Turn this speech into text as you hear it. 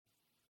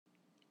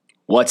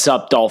What's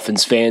up,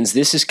 Dolphins fans?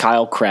 This is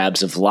Kyle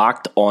Krabs of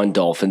Locked On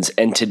Dolphins,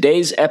 and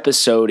today's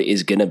episode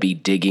is going to be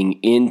digging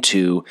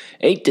into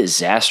a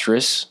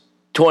disastrous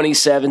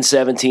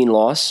 27-17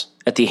 loss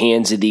at the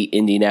hands of the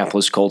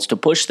Indianapolis Colts to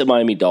push the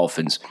Miami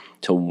Dolphins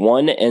to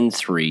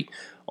 1-3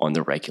 on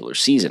the regular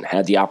season.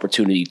 Had the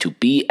opportunity to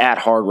be at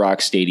Hard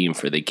Rock Stadium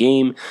for the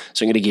game,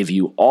 so I'm going to give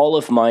you all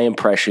of my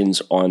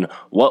impressions on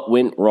what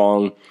went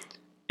wrong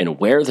and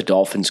where the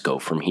Dolphins go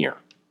from here.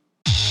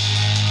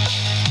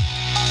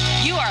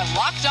 You are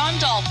Locked On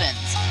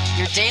Dolphins,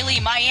 your daily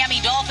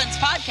Miami Dolphins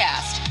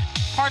podcast,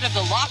 part of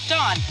the Locked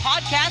On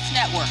Podcast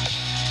Network,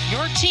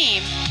 your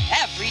team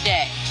every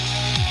day.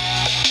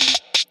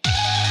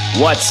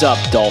 What's up,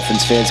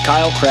 Dolphins fans?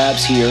 Kyle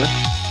Krabs here,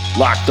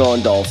 Locked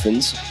On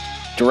Dolphins,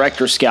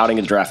 director of scouting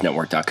at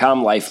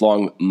draftnetwork.com,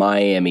 lifelong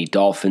Miami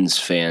Dolphins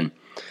fan.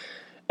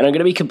 And I'm going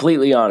to be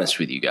completely honest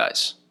with you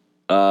guys.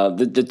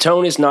 The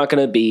tone is not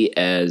going to be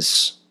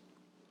as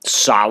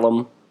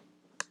solemn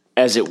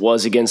as it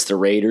was against the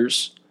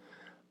Raiders.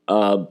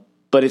 But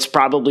it's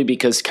probably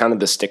because kind of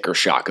the sticker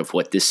shock of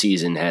what this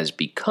season has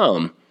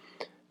become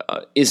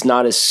is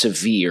not as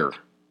severe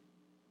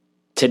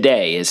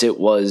today as it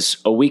was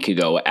a week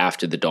ago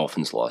after the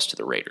Dolphins lost to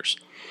the Raiders.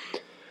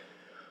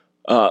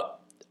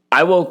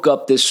 I woke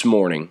up this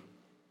morning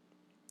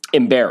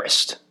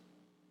embarrassed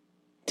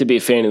to be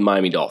a fan of the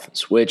Miami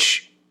Dolphins,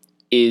 which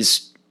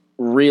is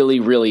really,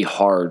 really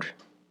hard,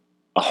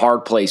 a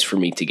hard place for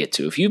me to get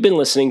to. If you've been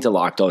listening to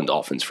Locked On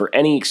Dolphins for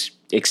any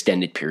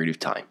extended period of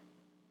time,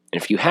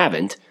 and if you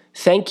haven't,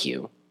 thank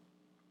you.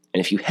 And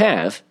if you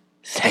have,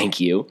 thank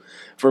you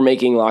for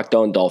making Locked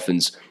On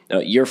Dolphins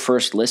your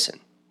first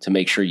listen to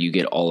make sure you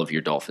get all of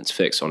your Dolphins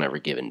fix on every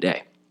given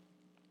day.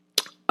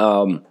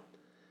 But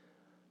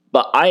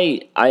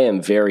I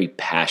am very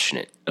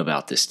passionate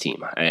about this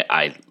team.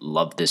 I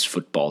love this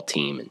football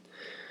team. And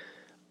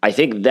I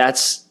think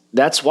that's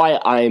why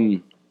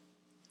I'm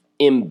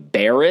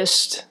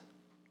embarrassed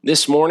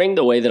this morning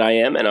the way that I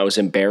am. And I was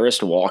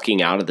embarrassed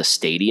walking out of the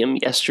stadium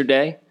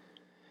yesterday.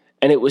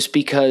 And it was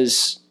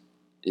because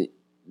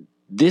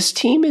this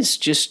team is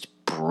just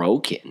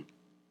broken.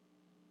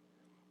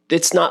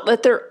 It's not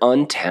that they're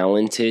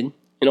untalented.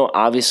 You know,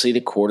 obviously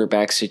the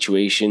quarterback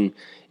situation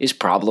is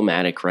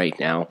problematic right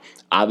now.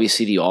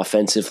 Obviously the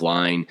offensive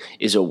line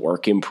is a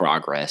work in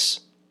progress.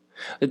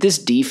 But this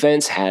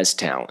defense has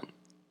talent.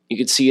 You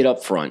can see it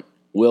up front.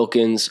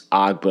 Wilkins,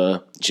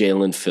 Agba,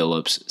 Jalen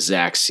Phillips,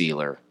 Zach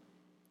Sealer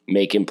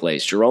making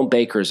plays. Jerome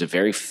Baker is a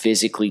very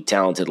physically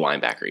talented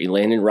linebacker.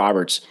 Elandon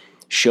Roberts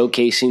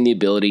showcasing the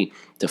ability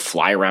to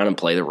fly around and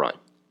play the run.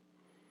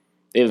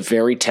 They have a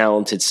very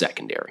talented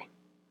secondary.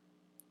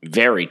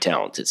 Very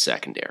talented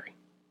secondary.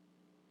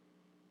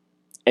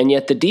 And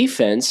yet the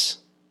defense,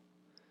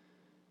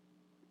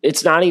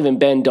 it's not even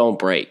bend, don't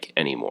break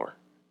anymore.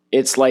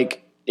 It's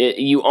like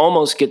you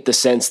almost get the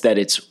sense that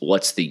it's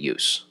what's the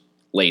use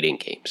late in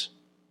games.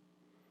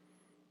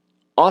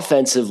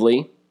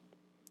 Offensively,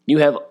 you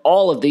have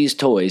all of these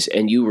toys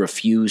and you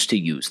refuse to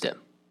use them.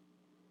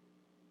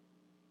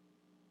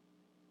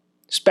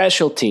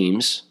 Special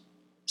teams,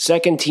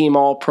 second team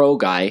all-pro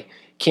guy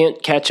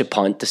can't catch a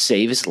punt to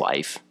save his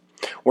life.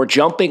 We're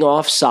jumping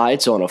off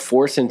sides on a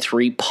 4th and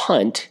 3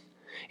 punt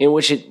in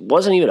which it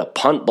wasn't even a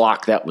punt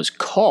block that was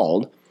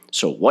called.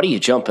 So what are you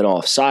jumping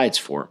off sides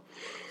for?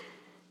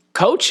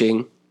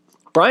 Coaching,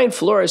 Brian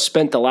Flores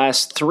spent the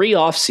last 3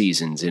 off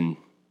seasons in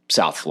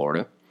South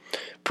Florida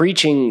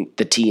preaching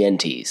the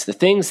TNTs, the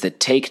things that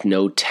take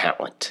no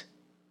talent,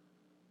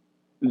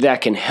 that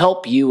can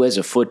help you as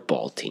a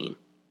football team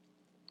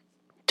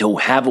to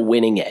have a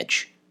winning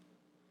edge.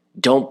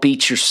 Don't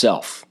beat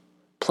yourself.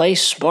 Play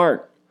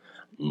smart.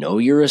 Know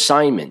your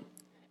assignment.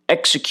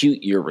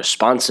 Execute your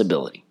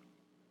responsibility.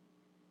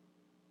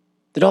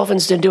 The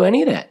Dolphins didn't do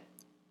any of that.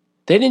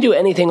 They didn't do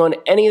anything on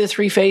any of the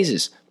 3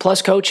 phases,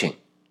 plus coaching.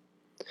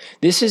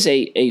 This is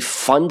a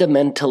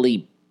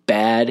fundamentally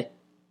bad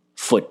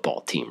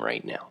football team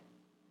right now.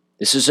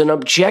 This is an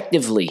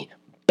objectively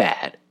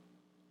bad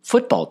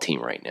football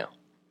team right now.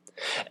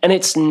 And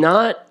it's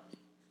not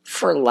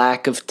for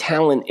lack of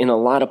talent in a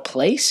lot of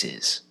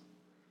places.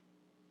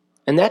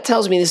 And that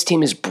tells me this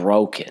team is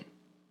broken.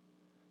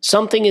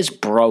 Something is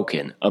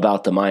broken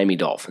about the Miami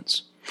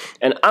Dolphins.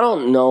 And I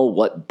don't know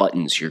what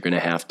buttons you're going to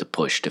have to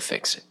push to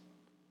fix it.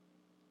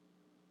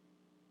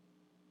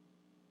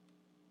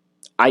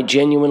 I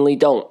genuinely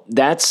don't.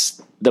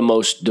 That's the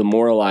most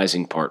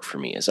demoralizing part for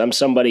me, is I'm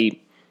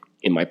somebody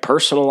in my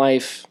personal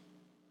life,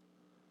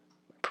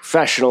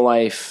 professional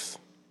life,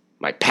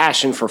 my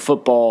passion for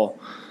football.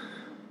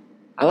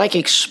 I like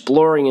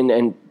exploring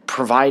and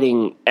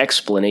providing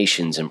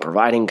explanations and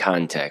providing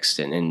context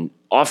and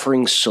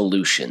offering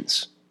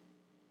solutions.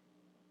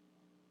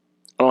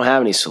 I don't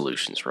have any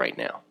solutions right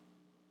now.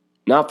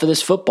 Not for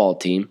this football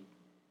team.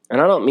 And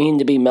I don't mean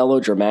to be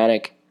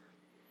melodramatic,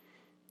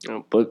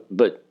 but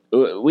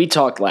we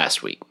talked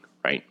last week,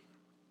 right?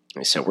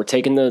 I said we're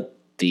taking the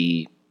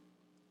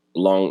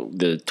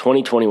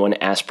 2021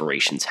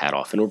 aspirations hat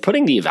off and we're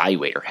putting the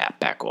evaluator hat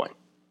back on.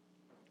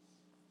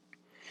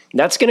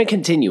 That's going to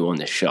continue on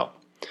this show.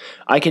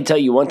 I can tell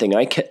you one thing.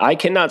 I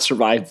cannot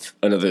survive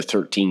another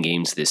 13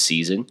 games this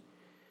season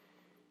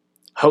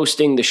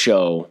hosting the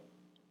show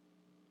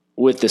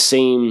with the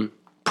same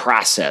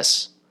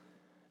process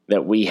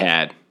that we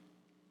had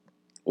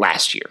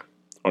last year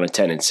on a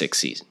 10-6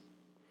 season.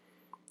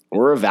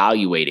 We're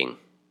evaluating.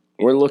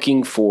 We're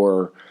looking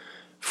for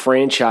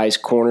franchise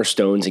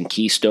cornerstones and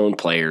keystone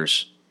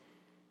players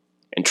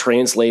and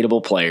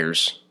translatable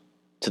players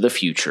to the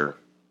future.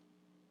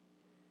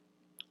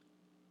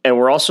 And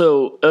we're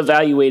also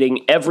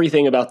evaluating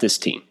everything about this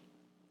team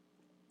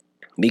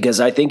because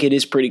I think it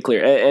is pretty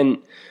clear. And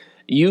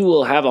you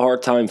will have a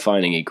hard time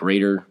finding a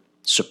greater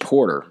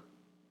supporter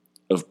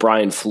of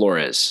Brian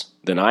Flores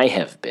than I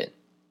have been.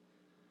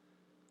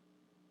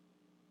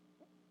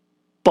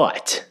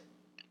 But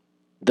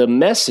the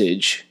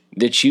message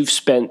that you've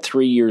spent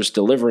 3 years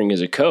delivering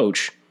as a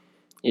coach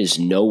is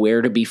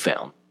nowhere to be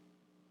found.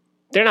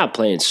 They're not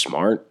playing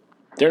smart.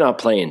 They're not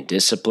playing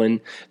discipline.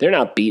 They're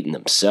not beating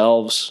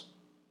themselves.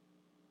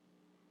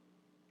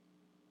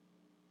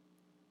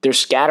 They're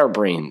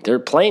scatterbrained. They're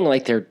playing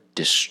like they're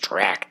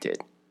distracted.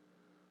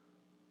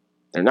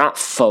 They're not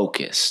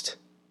focused.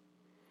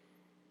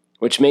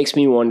 Which makes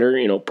me wonder,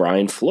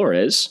 Brian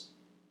Flores,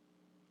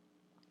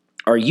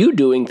 are you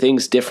doing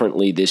things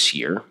differently this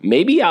year,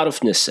 maybe out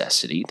of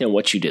necessity, than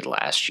what you did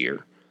last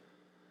year,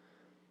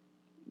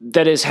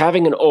 that is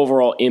having an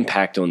overall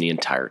impact on the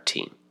entire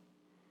team?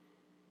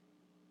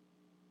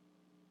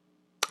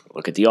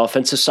 Look at the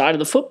offensive side of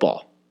the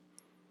football.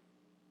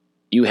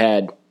 You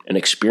had an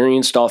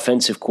experienced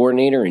offensive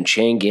coordinator in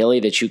Chan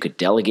Gailey that you could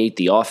delegate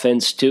the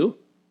offense to.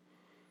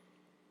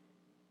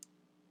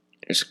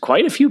 There's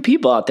quite a few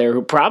people out there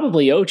who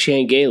probably owe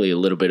Chan Gailey a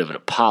little bit of an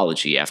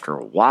apology after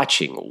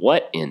watching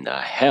what in the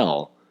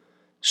hell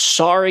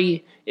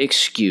sorry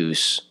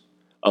excuse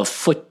of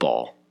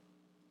football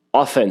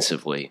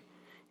offensively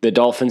the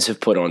Dolphins have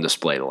put on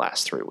display the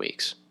last 3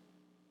 weeks.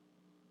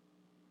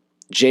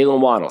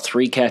 Jalen Waddle,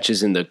 3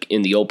 catches in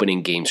the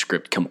opening game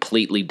script,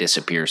 completely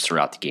disappears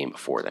throughout the game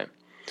before then.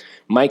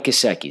 Mike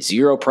Gesicki,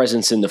 0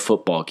 presence in the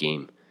football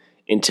game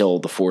until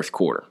the fourth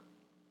quarter.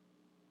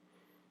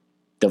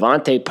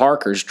 Devontae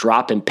Parker's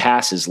dropping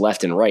passes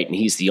left and right, and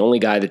he's the only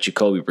guy that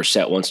Jacoby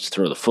Brissett wants to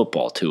throw the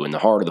football to in the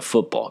heart of the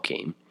football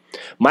game.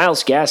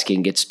 Myles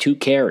Gaskin gets 2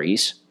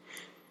 carries,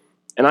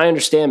 and I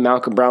understand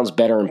Malcolm Brown's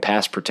better in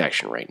pass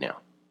protection right now.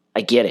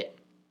 I get it.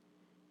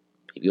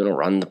 Maybe you want to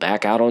run the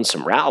back out on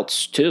some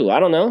routes, too. I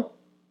don't know.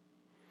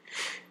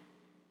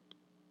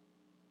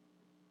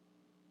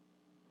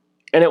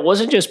 And it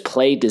wasn't just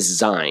play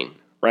design,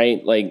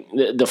 right? Like,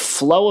 the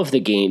flow of the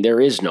game, there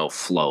is no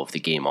flow of the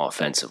game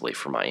offensively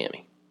for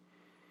Miami.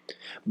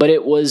 But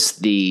it was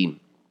the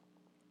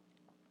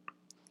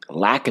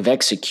lack of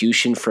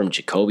execution from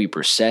Jacoby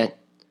Brissett,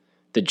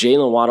 the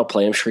Jalen Waddle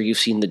play. I'm sure you've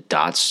seen the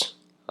dots.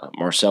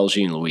 Marcel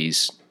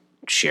Jean-Louis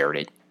shared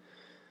it.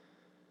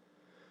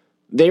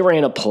 They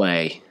ran a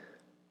play.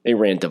 They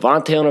ran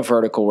Devontae on a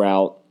vertical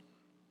route.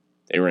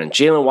 They ran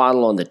Jalen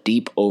Waddle on the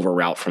deep over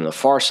route from the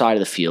far side of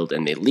the field,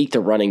 and they leaked a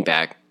running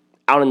back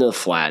out into the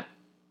flat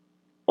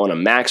on a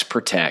max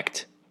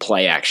protect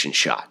play action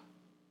shot.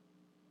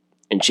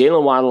 And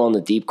Jalen Waddle on the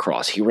deep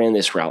cross, he ran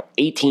this route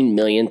 18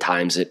 million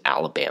times at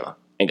Alabama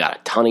and got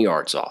a ton of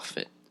yards off of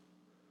it.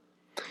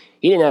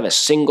 He didn't have a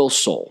single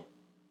soul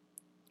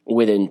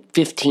within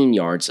 15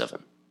 yards of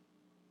him.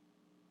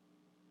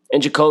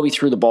 And Jacoby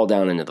threw the ball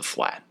down into the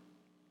flat.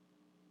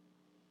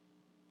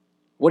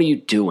 What are you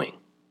doing?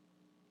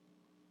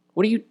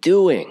 What are you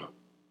doing?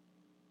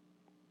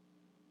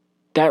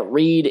 That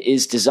read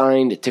is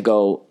designed to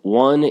go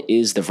 1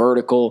 is the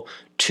vertical,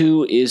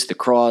 2 is the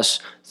cross,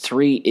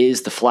 3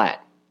 is the flat.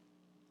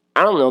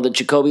 I don't know that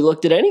Jacoby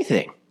looked at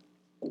anything.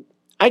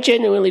 I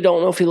genuinely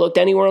don't know if he looked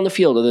anywhere on the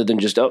field other than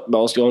just,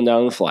 ball's going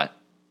down the flat.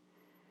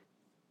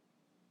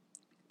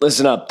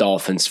 Listen up,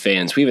 Dolphins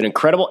fans. We have an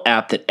incredible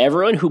app that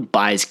everyone who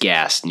buys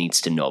gas needs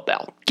to know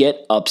about.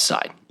 Get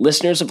Upside.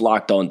 Listeners of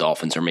Locked On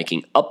Dolphins are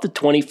making up to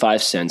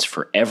 25 cents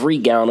for every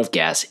gallon of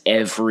gas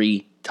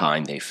every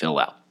time they fill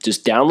out.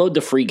 Just download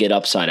the free Get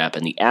Upside app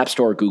in the App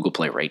Store or Google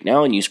Play right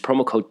now and use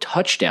promo code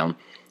TOUCHDOWN,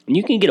 and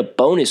you can get a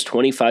bonus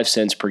 25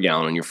 cents per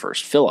gallon on your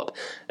first fill-up.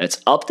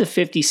 That's up to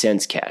 50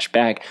 cents cash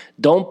back.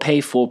 Don't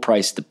pay full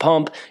price at the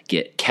pump.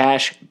 Get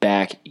cash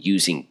back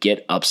using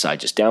Get Upside.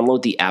 Just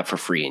download the app for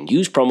free and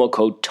use promo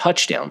code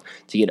TOUCHDOWN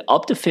to get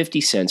up to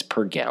 50 cents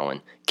per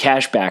gallon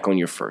cash back on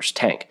your first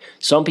tank.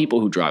 Some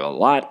people who drive a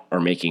lot are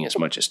making as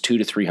much as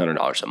 $200 to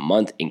 $300 a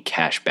month in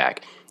cash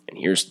back. And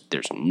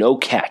there's no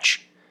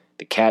catch.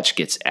 The catch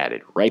gets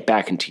added right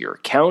back into your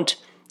account.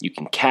 You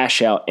can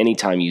cash out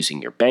anytime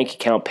using your bank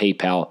account,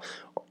 PayPal,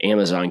 or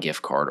Amazon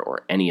gift card,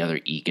 or any other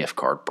e-gift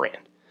card brand.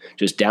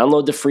 Just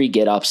download the free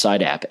Get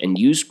Upside app and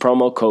use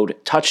promo code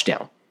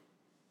TOUCHDOWN.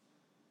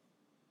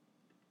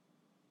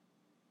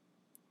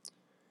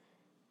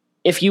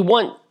 If you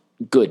want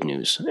good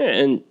news,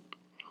 and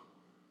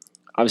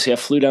obviously I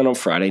flew down on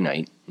Friday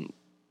night,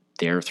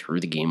 there through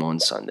the game on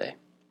Sunday.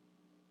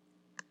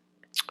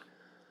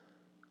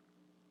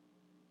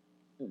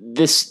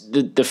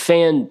 The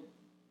fan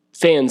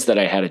fans that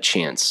I had a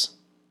chance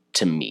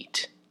to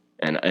meet.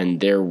 And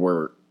there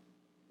were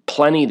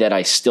plenty that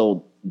I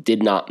still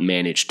did not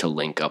manage to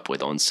link up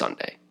with on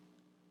Sunday.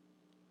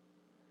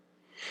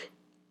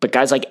 But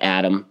guys like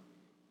Adam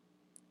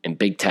and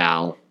Big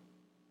Tal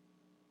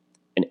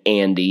and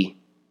Andy,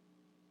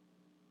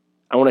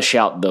 I want to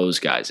shout those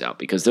guys out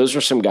because those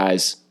are some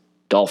guys,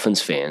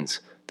 Dolphins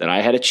fans, that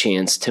I had a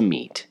chance to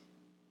meet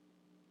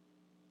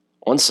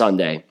on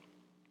Sunday.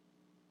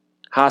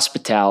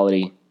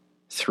 Hospitality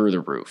through the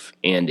roof.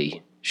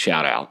 Andy,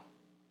 shout out.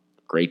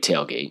 Great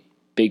tailgate.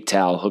 Big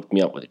Tal hooked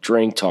me up with a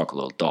drink, talk a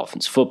little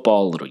Dolphins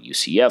football, a little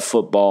UCF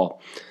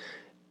football.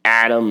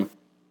 Adam,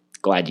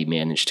 glad you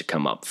managed to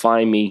come up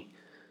find me.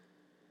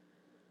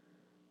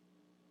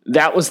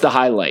 That was the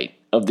highlight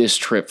of this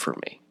trip for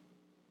me.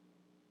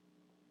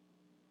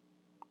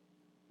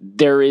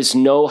 There is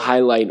no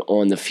highlight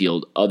on the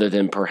field other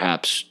than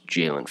perhaps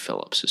Jaelan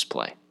Phillips'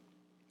 play.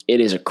 It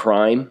is a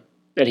crime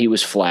that he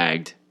was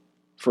flagged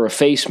for a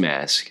face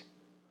mask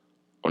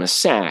on a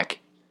sack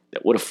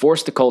that would have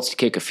forced the Colts to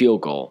kick a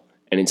field goal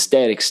and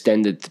instead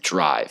extended the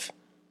drive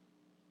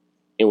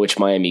in which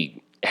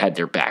Miami had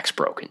their backs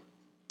broken.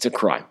 It's a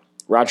crime.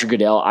 Roger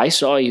Goodell, I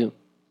saw you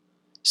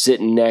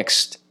sitting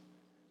next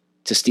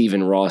to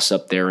Stephen Ross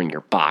up there in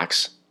your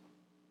box.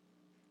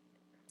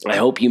 I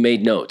hope you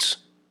made notes.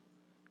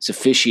 His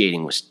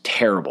officiating was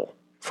terrible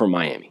for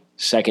Miami.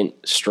 Second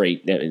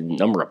straight, a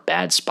number of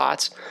bad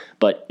spots.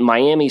 But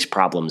Miami's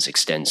problems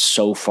extend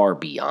so far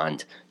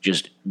beyond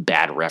just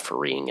bad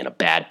refereeing and a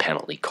bad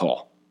penalty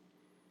call.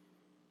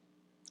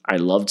 I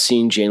loved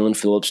seeing Jaelan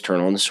Phillips turn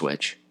on the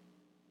switch.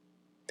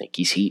 I think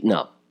he's heating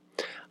up.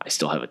 I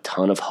still have a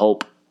ton of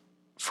hope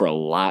for a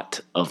lot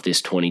of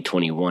this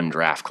 2021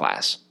 draft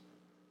class.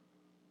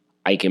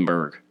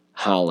 Eichenberg,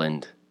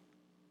 Holland,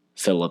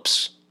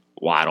 Phillips,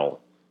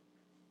 Waddle,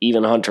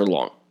 even Hunter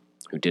Long,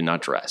 who did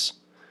not dress.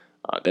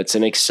 That's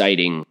an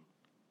exciting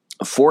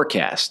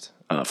forecast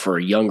for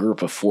a young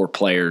group of 4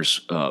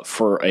 players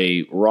for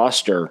a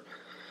roster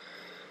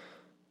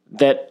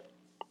that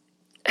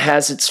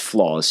has its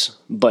flaws,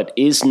 but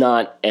is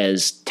not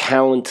as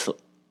talentless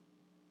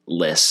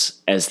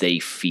as they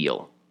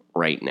feel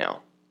right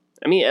now.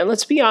 I mean, and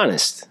let's be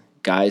honest,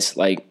 guys,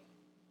 like,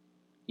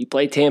 you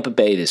play Tampa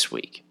Bay this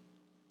week.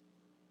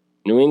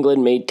 New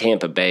England made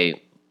Tampa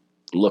Bay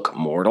look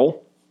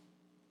mortal,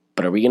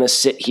 but are we going to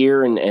sit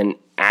here and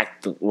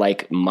act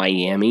like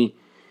Miami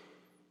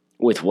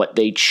with what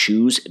they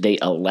choose, they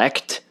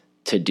elect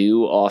to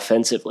do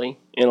offensively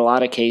in a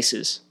lot of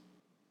cases,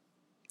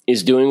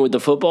 is doing with the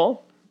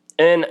football?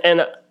 And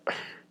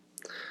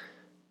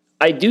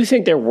I do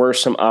think there were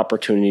some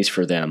opportunities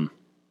for them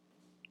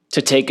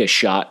to take a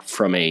shot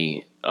from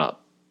a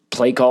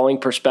play calling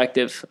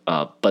perspective,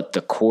 but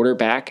the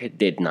quarterback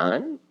did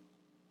not.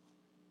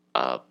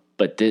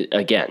 But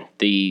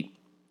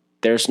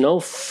there's no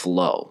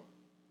flow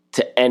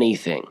to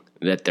anything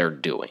that they're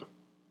doing.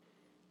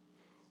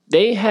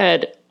 They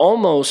had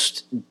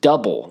almost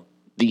double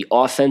the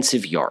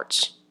offensive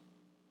yards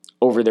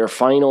over their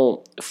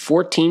final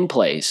 14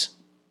 plays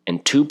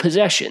and 2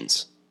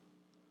 possessions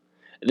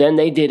than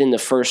they did in the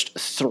first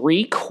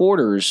 3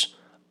 quarters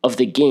of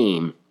the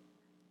game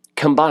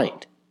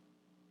combined.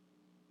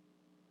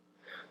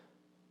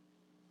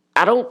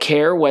 I don't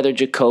care whether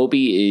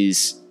Jacoby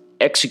is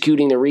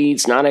executing the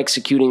reads, not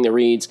executing the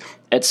reads.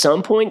 At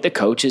some point, the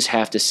coaches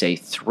have to say,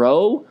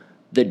 throw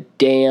the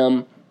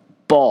damn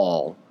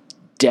ball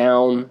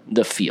down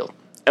the field.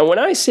 And when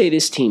I say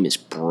this team is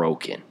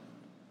broken,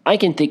 I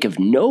can think of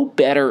no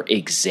better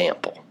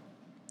example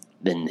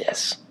than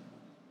this.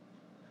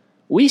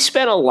 We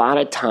spent a lot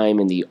of time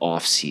in the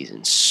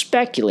offseason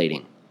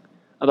speculating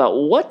about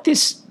what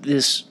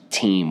this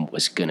team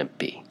was going to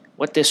be,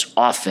 what this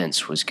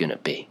offense was going to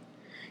be.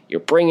 You're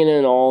bringing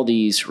in all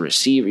these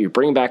receivers. You're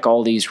bringing back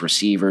all these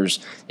receivers.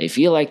 They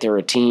feel like they're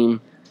a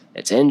team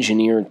that's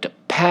engineered to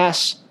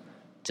pass,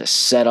 to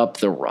set up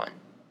the run.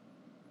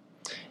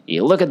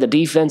 You look at the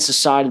defensive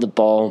side of the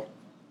ball.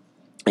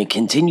 They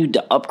continued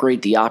to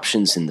upgrade the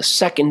options in the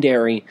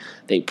secondary.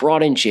 They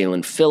brought in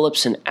Jaelan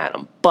Phillips and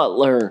Adam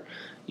Butler.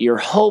 Your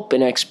hope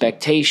and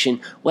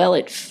expectation, well,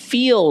 it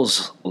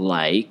feels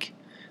like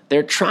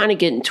they're trying to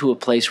get into a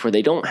place where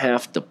they don't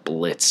have to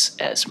blitz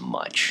as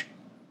much.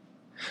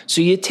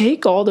 So you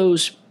take all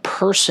those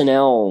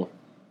personnel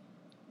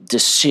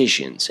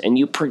decisions and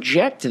you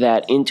project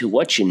that into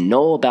what you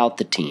know about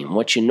the team,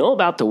 what you know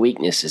about the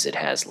weaknesses it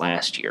has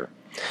last year,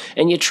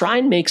 and you try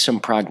and make some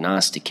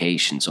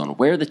prognostications on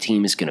where the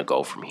team is going to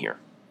go from here.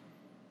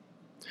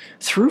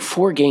 Through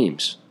 4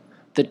 games,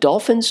 the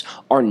Dolphins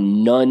are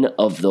none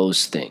of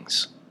those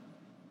things.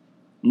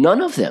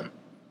 None of them.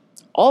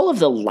 All of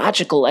the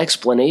logical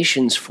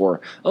explanations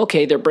for,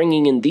 okay, they're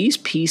bringing in these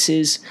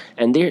pieces,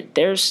 and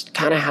there's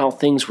kind of how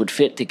things would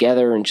fit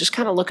together, and just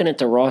kind of looking at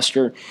the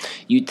roster,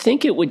 you'd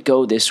think it would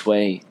go this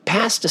way,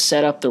 pass to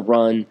set up the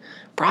run,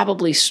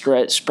 probably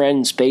spread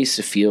and space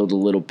the field a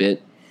little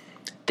bit.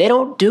 They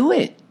don't do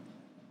it.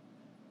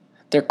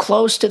 They're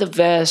close to the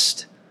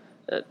vest.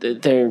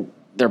 They're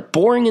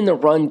boring in the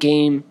run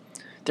game.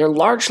 They're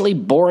largely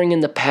boring in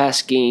the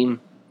pass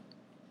game.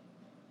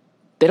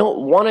 They don't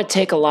want to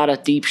take a lot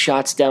of deep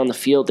shots down the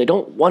field. They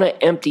don't want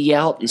to empty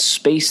out and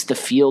space the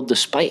field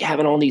despite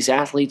having all these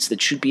athletes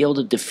that should be able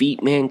to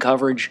defeat man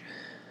coverage.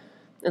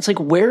 It's like,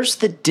 where's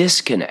the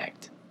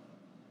disconnect?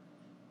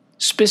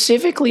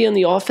 Specifically on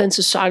the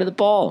offensive side of the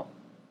ball.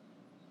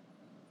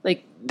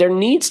 Like, there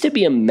needs to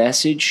be a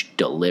message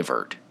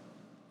delivered.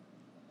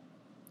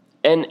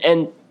 And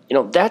you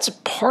know, that's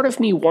part of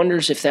me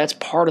wonders if that's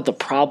part of the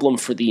problem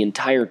for the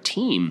entire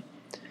team,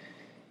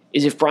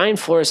 is if Brian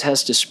Flores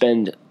has to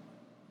spend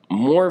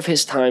more of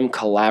his time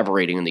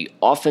collaborating on the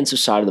offensive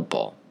side of the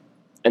ball.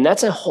 And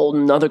that's a whole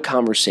nother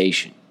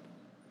conversation.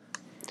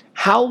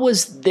 How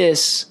was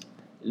this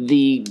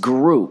the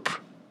group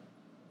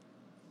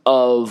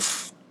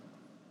of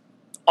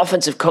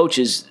offensive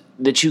coaches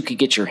that you could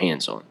get your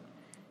hands on?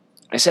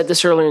 I said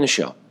this earlier in the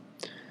show.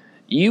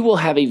 You will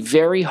have a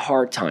very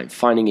hard time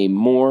finding a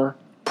more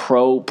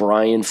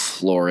pro-Brian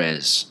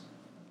Flores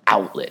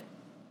outlet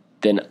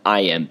than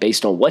I am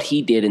based on what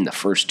he did in the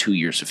first 2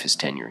 years of his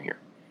tenure here.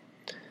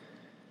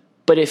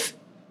 But if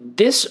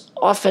this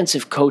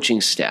offensive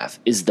coaching staff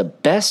is the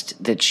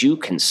best that you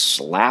can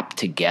slap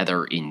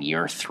together in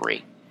year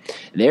 3,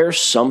 there's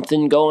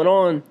something going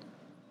on.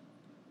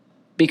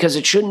 Because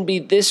it shouldn't be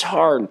this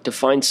hard to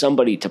find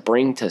somebody to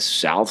bring to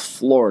South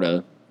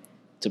Florida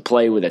to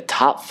play with a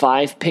top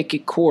 5 pick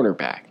at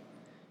quarterback.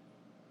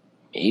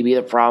 Maybe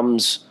the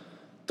problem's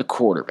the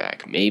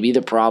quarterback. Maybe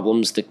the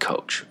problem's the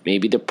coach.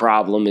 Maybe the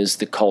problem is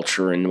the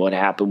culture and what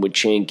happened with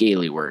Chan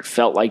Gailey, where it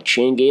felt like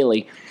Chan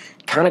Gailey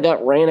kind of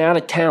got ran out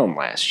of town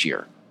last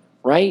year,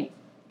 right?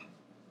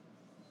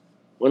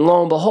 When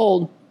lo and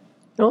behold,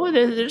 you know,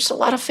 there's a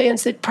lot of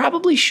fans that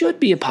probably should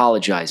be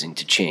apologizing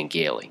to Chan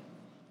Gailey.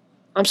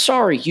 I'm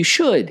sorry, you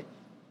should.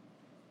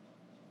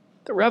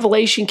 The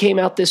revelation came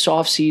out this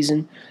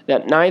offseason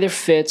that neither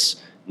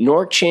Fitz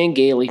nor Chan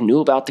Gailey knew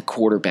about the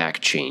quarterback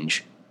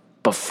change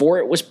before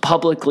it was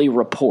publicly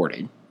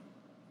reported.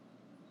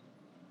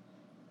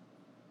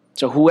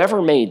 So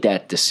whoever made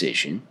that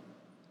decision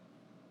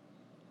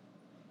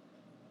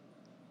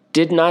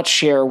did not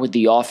share with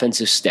the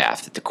offensive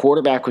staff that the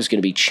quarterback was going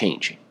to be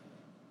changing.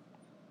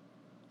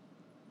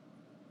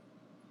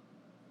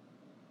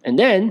 And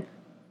then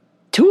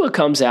Tua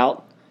comes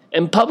out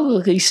and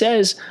publicly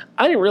says,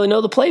 I didn't really know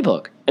the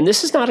playbook. And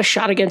this is not a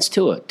shot against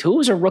Tua. Tua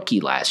was a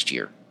rookie last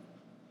year.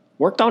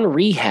 Worked on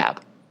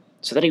rehab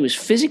so that he was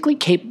physically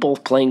capable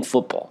of playing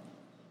football.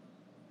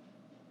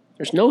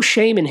 There's no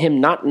shame in him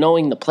not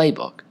knowing the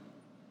playbook.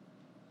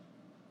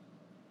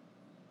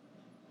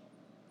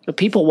 But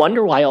people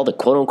wonder why all the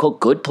quote-unquote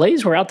good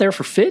plays were out there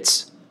for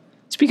Fitz.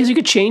 It's because he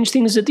could change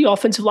things at the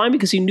offensive line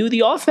because he knew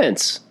the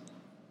offense.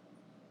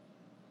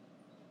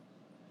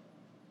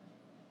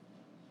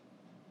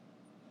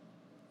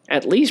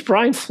 At least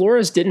Brian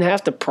Flores didn't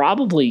have to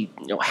probably,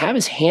 have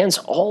his hands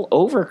all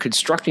over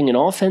constructing an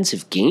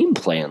offensive game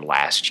plan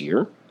last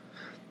year.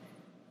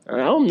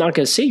 I'm not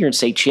going to sit here and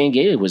say Chan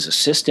Gailey was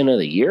assistant of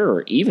the year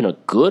or even a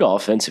good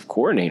offensive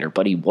coordinator,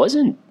 but he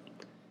wasn't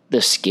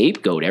the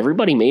scapegoat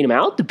everybody made him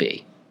out to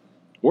be.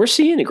 We're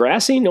seeing the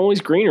grass ain't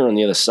always greener on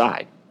the other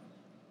side.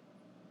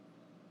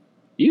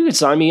 You could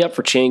sign me up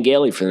for Chan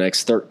Gailey for the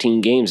next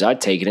 13 games.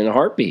 I'd take it in a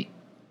heartbeat.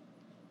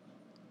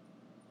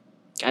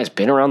 Guy's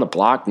been around the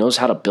block, knows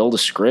how to build a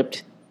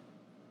script.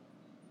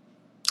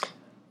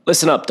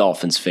 Listen up,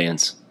 Dolphins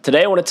fans.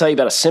 Today I want to tell you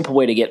about a simple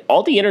way to get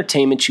all the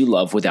entertainment you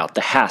love without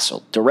the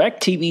hassle.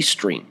 DirecTV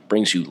Stream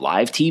brings you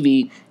live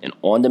TV and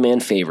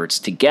on-demand favorites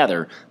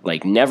together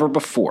like never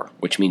before,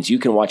 which means you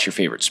can watch your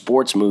favorite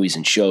sports, movies,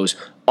 and shows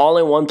all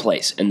in one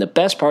place. And the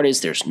best part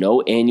is there's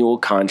no annual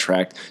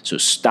contract, so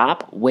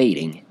stop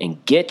waiting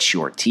and get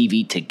your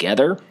TV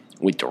together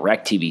with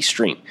DirecTV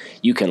Stream.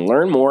 You can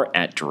learn more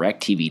at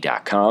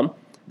directtv.com.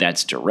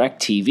 That's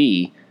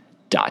directtv.com.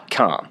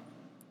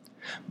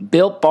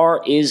 Built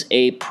Bar is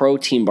a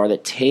protein bar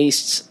that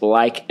tastes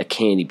like a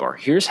candy bar.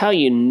 Here's how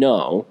you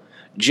know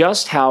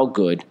just how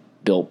good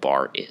Built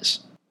Bar is.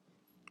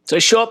 So I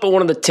show up at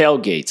one of the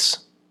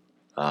tailgates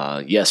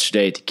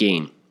yesterday at the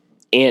game,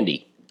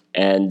 Andy,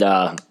 and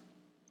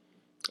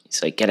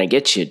he's like, can I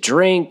get you a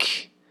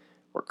drink?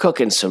 We're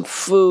cooking some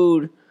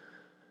food.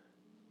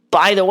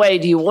 By the way,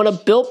 do you want a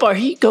Built Bar?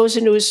 He goes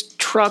into his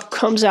truck,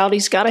 comes out,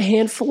 he's got a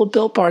handful of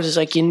Built Bars. He's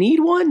like, you need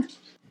one?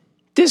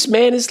 This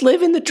man is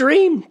living the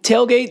dream.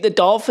 Tailgate the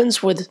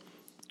Dolphins with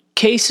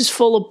cases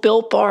full of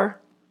Built Bar.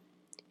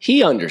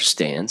 He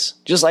understands,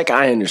 just like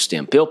I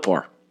understand. Built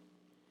Bar,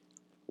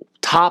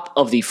 top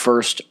of the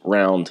first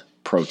round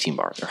protein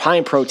bar. They're high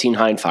in protein,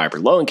 high in fiber,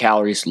 low in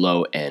calories,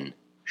 low in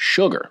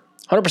sugar.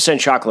 100%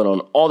 chocolate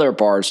on all their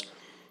bars.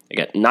 They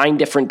got 9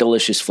 different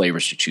delicious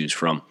flavors to choose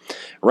from.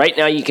 Right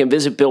now, you can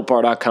visit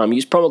BuiltBar.com.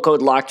 Use promo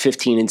code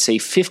LOCKED15 and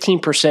save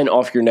 15%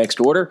 off your next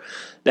order.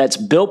 That's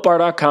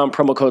BuiltBar.com,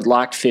 promo code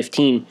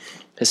LOCKED15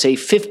 to save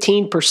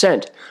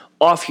 15%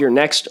 off your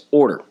next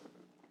order.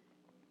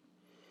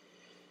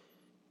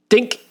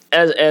 Think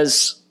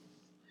as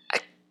I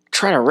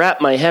try to wrap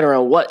my head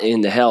around what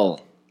in the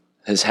hell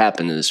has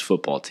happened to this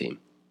football team.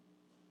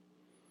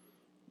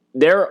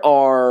 there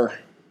are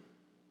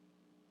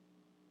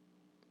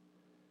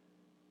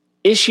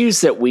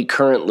issues that we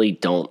currently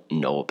don't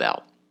know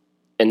about.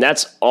 And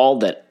that's all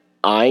that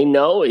I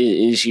know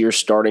is you're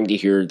starting to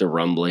hear the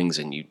rumblings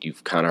and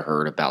you've kind of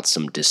heard about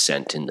some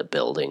dissent in the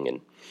building.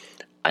 And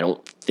I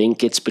don't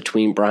think it's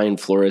between Brian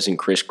Flores and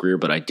Chris Grier,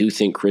 but I do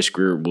think Chris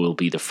Grier will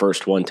be the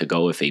first one to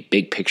go if a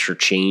big picture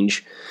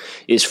change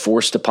is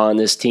forced upon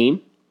this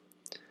team.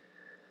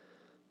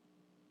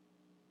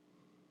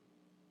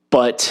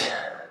 But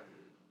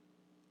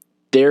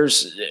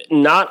there's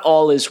not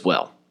all is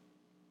well.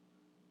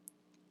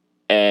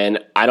 And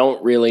I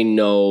don't really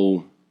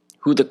know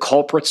who the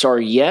culprits are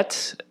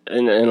yet.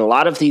 And in a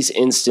lot of these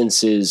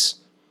instances,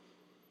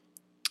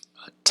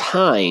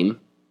 time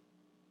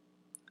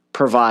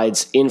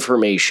provides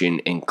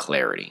information and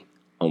clarity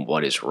on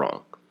what is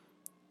wrong.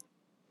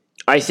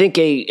 I think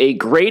a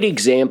great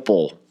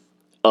example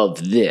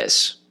of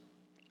this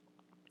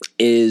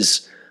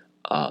is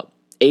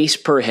Ace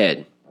Per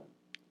Head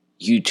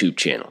YouTube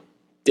channel.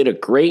 Did a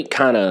great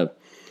kind of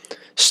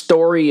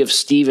story of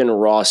Stephen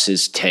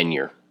Ross's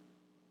tenure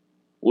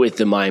with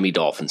the Miami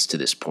Dolphins to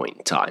this point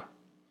in time.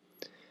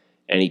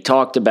 And he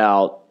talked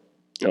about,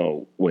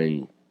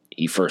 when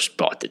he first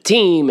bought the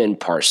team and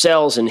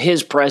Parcells and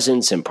his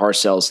presence, and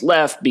Parcells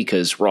left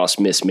because Ross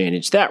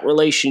mismanaged that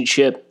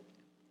relationship.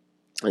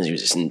 And he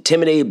was just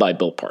intimidated by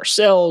Bill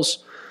Parcells.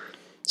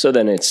 So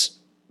then it's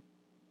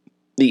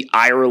the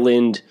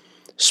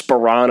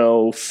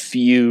Ireland-Sperano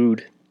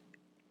feud,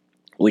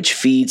 which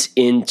feeds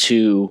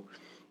into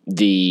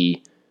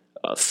the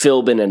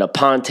Philbin and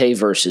Aponte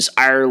versus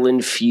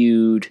Ireland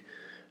feud.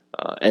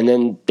 And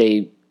then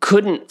they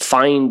couldn't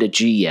find a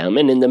GM.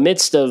 And in the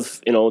midst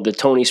of, the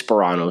Tony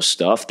Sperano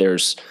stuff,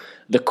 there's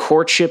the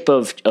courtship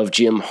of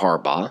Jim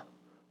Harbaugh,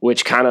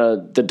 which kind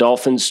of the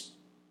Dolphins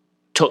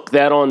took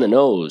that on the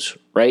nose,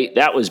 right?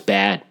 That was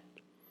bad.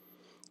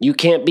 You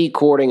can't be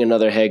courting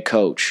another head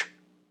coach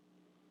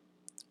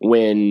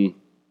when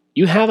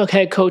you have a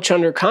head coach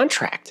under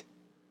contract.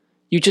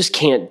 You just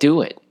can't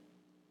do it.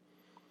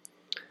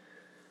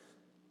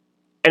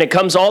 And it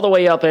comes all the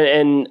way up,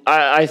 and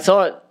I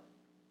thought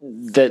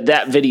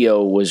that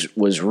video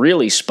was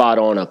really spot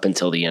on up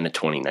until the end of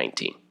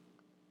 2019.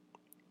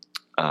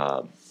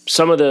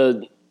 Some of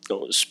the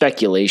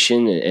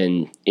speculation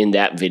and in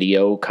that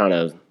video kind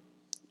of,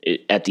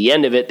 at the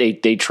end of it,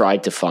 they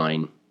tried to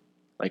find,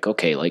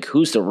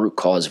 who's the root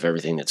cause of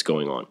everything that's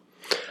going on?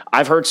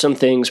 I've heard some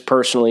things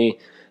personally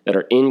that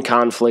are in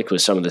conflict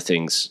with some of the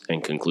things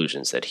and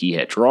conclusions that he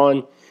had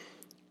drawn.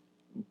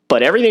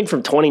 But everything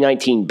from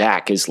 2019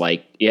 back is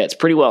it's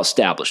pretty well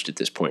established at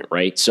this point,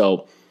 right?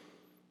 So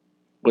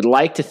would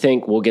like to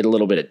think we'll get a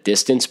little bit of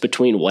distance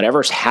between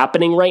whatever's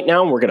happening right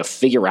now, and we're going to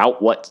figure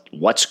out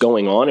what's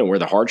going on and where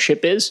the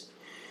hardship is.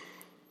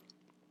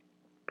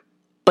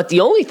 But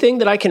the only thing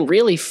that I can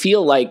really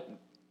feel like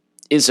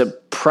is a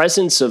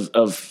presence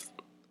of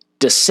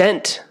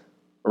dissent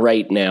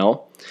right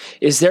now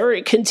is there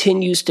it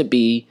continues to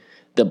be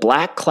the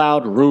black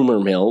cloud rumor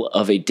mill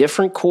of a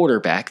different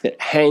quarterback that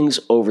hangs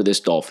over this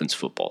Dolphins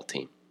football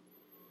team.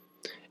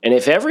 And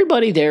if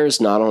everybody there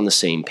is not on the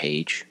same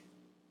page,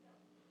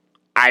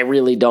 I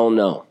really don't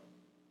know.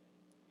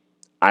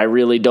 I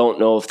really don't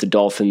know if the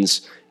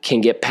Dolphins can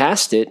get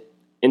past it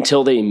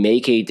until they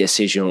make a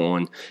decision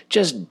on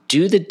just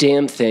do the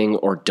damn thing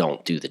or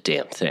don't do the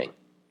damn thing.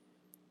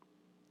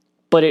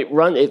 But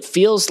it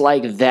feels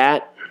like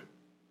that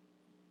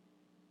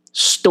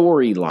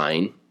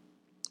storyline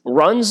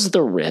runs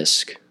the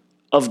risk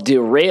of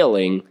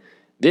derailing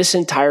this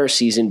entire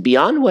season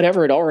beyond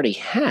whatever it already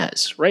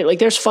has, right?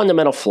 There's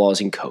fundamental flaws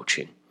in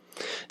coaching.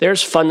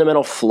 There's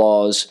fundamental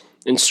flaws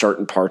in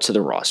certain parts of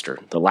the roster,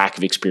 the lack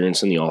of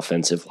experience in the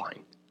offensive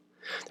line.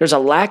 There's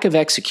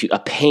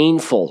a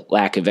painful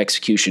lack of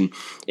execution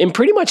in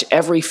pretty much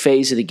every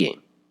phase of the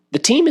game. The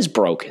team is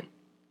broken.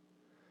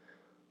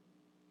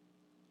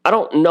 I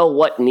don't know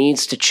what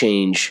needs to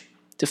change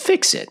to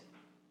fix it.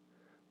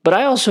 But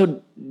I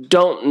also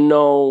don't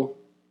know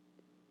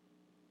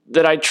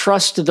that I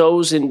trust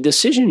those in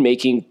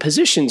decision-making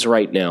positions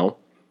right now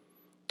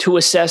to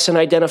assess and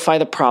identify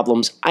the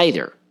problems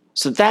either.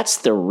 So that's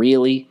the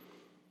really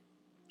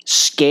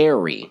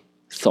scary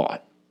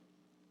thought.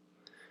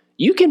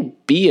 You can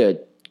be a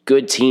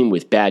good team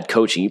with bad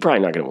coaching. You're probably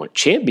not going to win a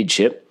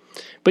championship,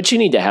 but you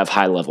need to have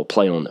high-level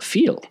play on the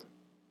field.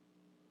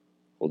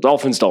 Well,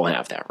 Dolphins don't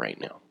have that right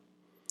now.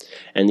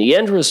 And the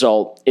end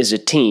result is a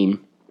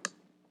team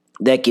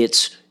that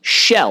gets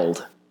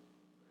shelled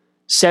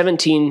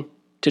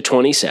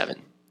 17-27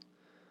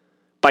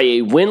 by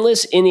a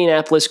winless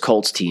Indianapolis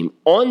Colts team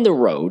on the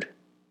road,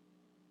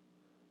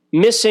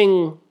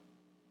 missing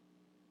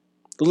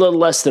a little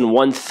less than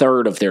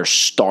 1/3 of their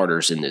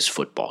starters in this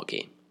football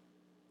game.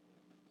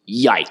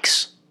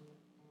 Yikes.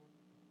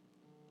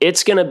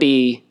 It's going to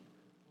be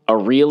a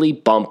really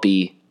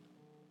bumpy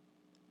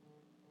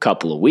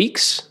couple of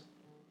weeks.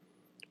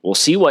 We'll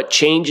see what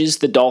changes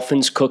the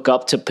Dolphins cook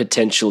up to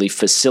potentially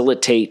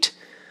facilitate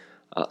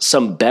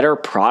some better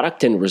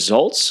product and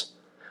results.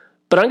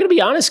 But I'm going to be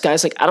honest,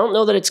 guys, I don't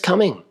know that it's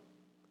coming.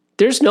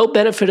 There's no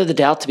benefit of the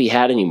doubt to be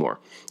had anymore.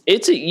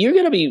 You're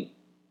going to be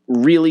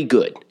really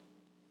good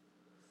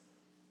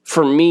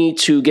for me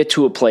to get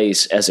to a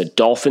place as a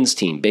Dolphins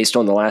team, based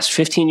on the last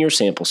 15-year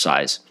sample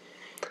size,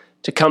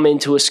 to come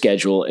into a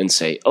schedule and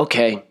say,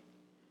 okay,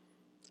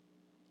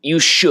 you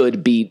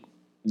should beat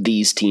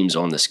these teams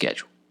on the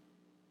schedule.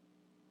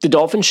 The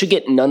Dolphins should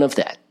get none of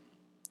that.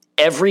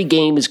 Every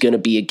game is going to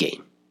be a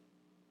game.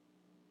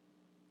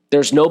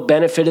 There's no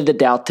benefit of the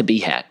doubt to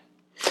be had.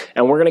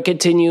 And we're going to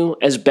continue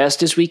as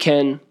best as we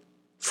can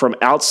from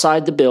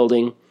outside the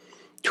building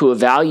to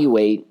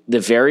evaluate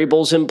the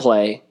variables in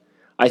play.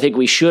 I think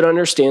we should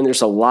understand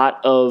there's a lot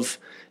of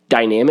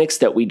dynamics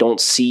that we don't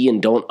see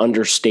and don't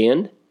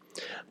understand.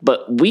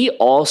 But we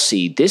all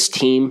see this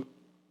team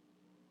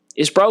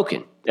is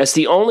broken. That's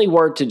the only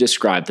word to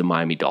describe the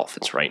Miami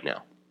Dolphins right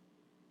now.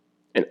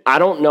 And I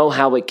don't know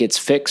how it gets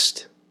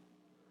fixed.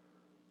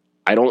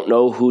 I don't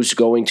know who's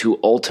going to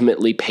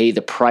ultimately pay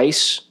the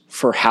price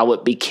for how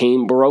it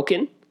became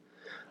broken.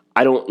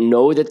 I don't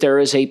know that there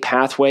is a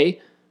pathway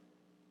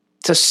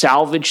to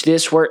salvage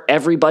this where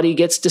everybody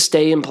gets to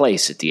stay in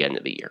place at the end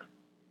of the year.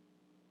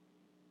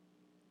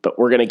 But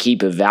we're going to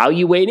keep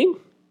evaluating.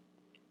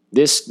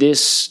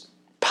 This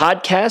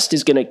podcast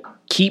is going to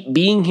keep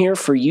being here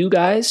for you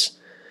guys.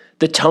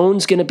 The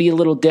tone's going to be a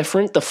little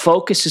different. The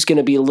focus is going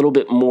to be a little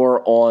bit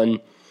more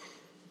on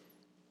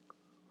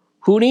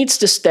who needs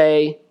to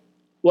stay,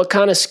 what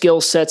kind of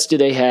skill sets do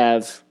they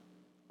have,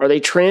 are they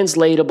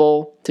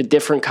translatable to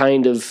different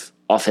kind of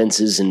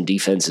offenses and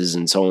defenses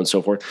and so on and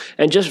so forth.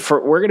 And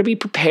we're going to be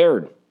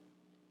prepared.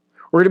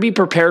 We're going to be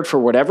prepared for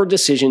whatever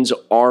decisions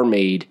are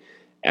made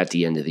at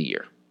the end of the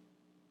year.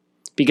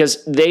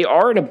 Because they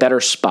are in a better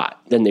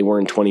spot than they were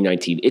in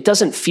 2019. It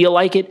doesn't feel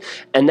like it,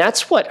 and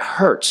that's what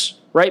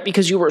hurts, right?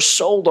 Because you were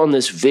sold on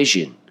this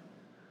vision.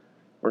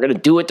 We're going to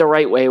do it the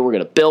right way. We're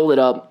going to build it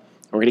up.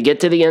 We're going to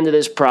get to the end of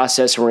this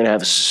process, and we're going to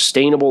have a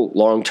sustainable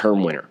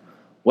long-term winner.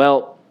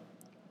 Well,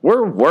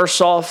 we're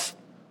worse off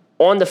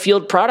on the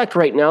field product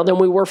right now than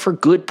we were for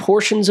good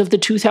portions of the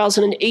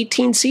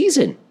 2018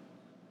 season.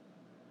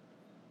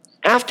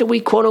 After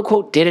we,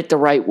 quote-unquote, did it the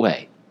right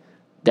way.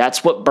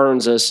 That's what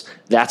burns us.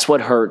 That's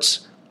what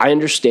hurts. I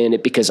understand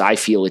it because I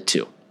feel it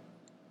too.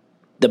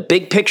 The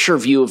big picture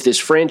view of this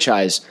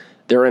franchise,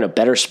 they're in a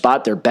better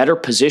spot. They're better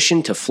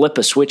positioned to flip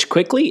a switch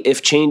quickly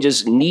if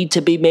changes need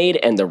to be made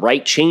and the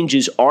right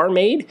changes are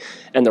made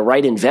and the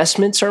right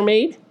investments are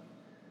made.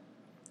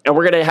 And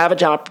we're going to have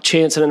a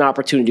chance and an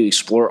opportunity to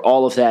explore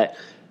all of that.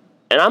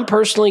 And I'm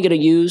personally going to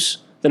use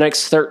the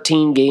next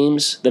 13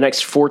 games, the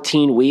next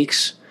 14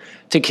 weeks,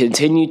 to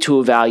continue to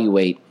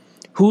evaluate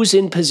who's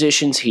in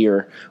positions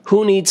here,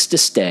 who needs to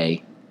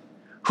stay,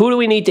 who do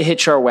we need to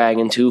hitch our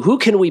wagon to, who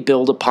can we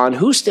build upon,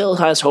 who still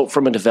has hope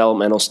from a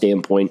developmental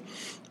standpoint,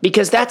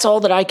 because that's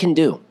all that I can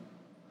do.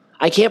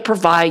 I can't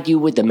provide you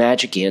with the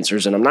magic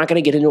answers, and I'm not going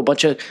to get into a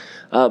bunch of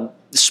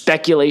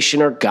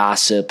speculation or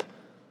gossip.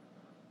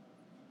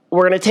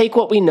 We're going to take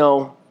what we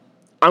know.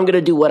 I'm going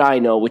to do what I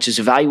know, which is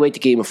evaluate the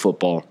game of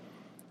football,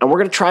 and we're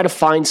going to try to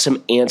find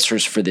some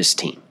answers for this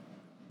team,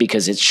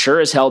 because it sure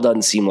as hell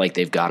doesn't seem like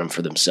they've got them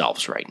for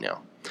themselves right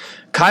now.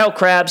 Kyle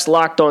Krabs,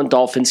 Locked On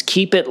Dolphins.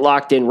 Keep it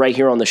locked in right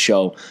here on the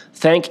show.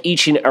 Thank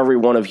each and every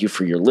one of you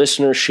for your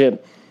listenership.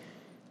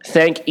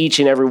 Thank each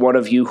and every one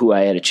of you who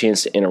I had a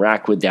chance to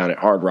interact with down at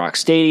Hard Rock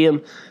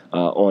Stadium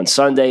on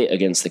Sunday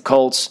against the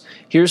Colts.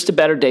 Here's to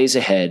better days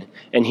ahead,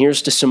 and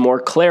here's to some more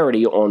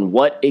clarity on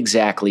what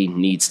exactly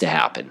needs to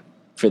happen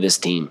for this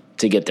team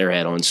to get their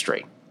head on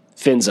straight.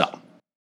 Fins up.